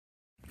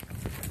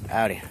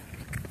Howdy.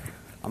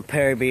 I'm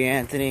Perry B.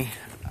 Anthony.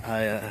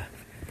 I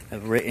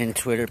have written,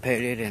 Twitter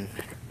pated, and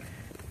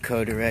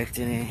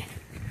co-directed it.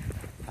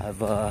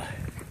 I've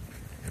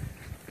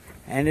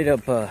ended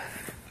up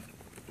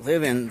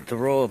living the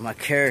role of my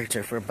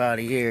character for about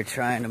a year,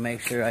 trying to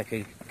make sure I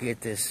could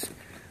get this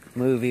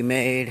movie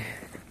made.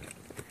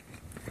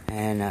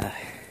 And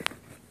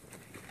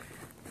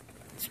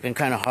it's been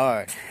kind of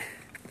hard,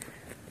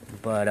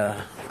 but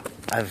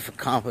I've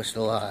accomplished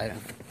a lot.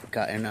 I've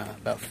gotten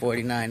about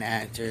 49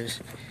 actors,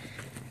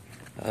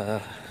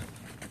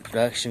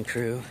 production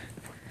crew.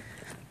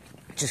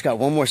 Just got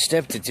one more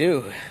step to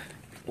do,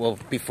 well,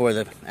 before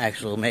the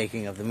actual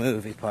making of the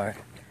movie part,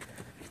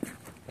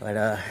 but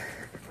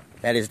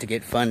that is to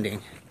get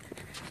funding.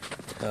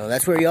 So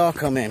that's where y'all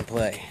come in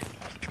play.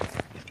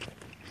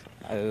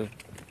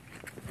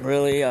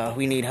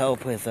 We need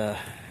help with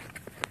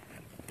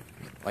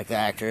like the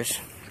actors,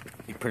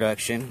 the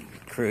production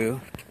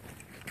crew.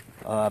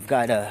 I've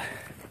got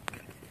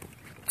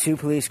 2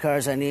 police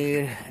cars I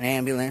need, an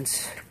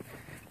ambulance,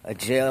 a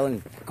jail in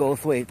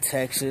Goldthwaite,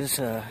 Texas.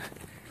 They're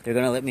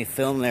gonna let me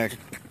film there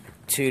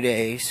 2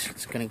 days.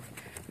 It's gonna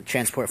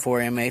transport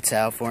 4 inmates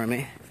out for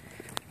me.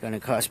 Gonna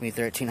cost me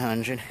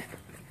 $1,300.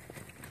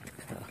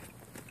 So,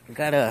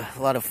 got a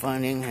lot of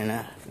funding,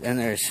 and then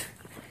there's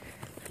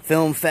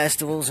film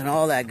festivals and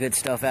all that good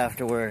stuff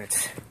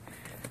afterwards.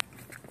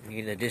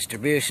 Need the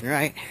distribution,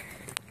 right?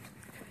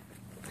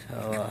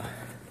 So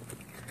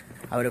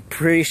I would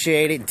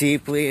appreciate it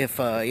deeply if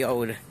y'all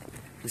would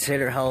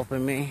consider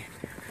helping me.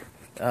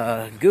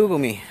 Google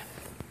me,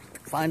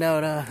 find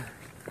out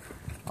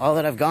all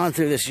that I've gone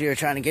through this year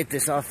trying to get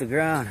this off the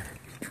ground.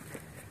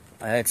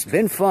 It's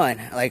been fun.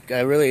 Like,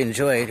 I really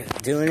enjoyed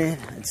doing it.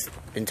 It's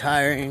been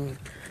tiring,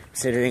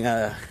 considering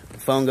the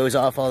phone goes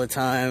off all the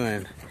time,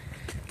 and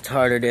it's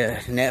harder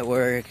to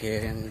network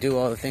and do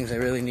all the things I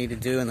really need to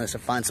do unless I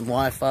find some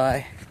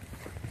Wi-Fi.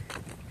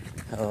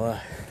 So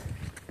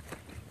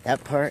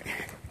that part,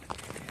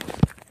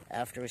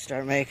 after we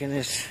start making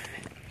this,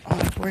 I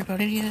don't have to worry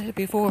about any of that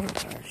before.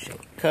 Oh, shit.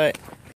 Cut.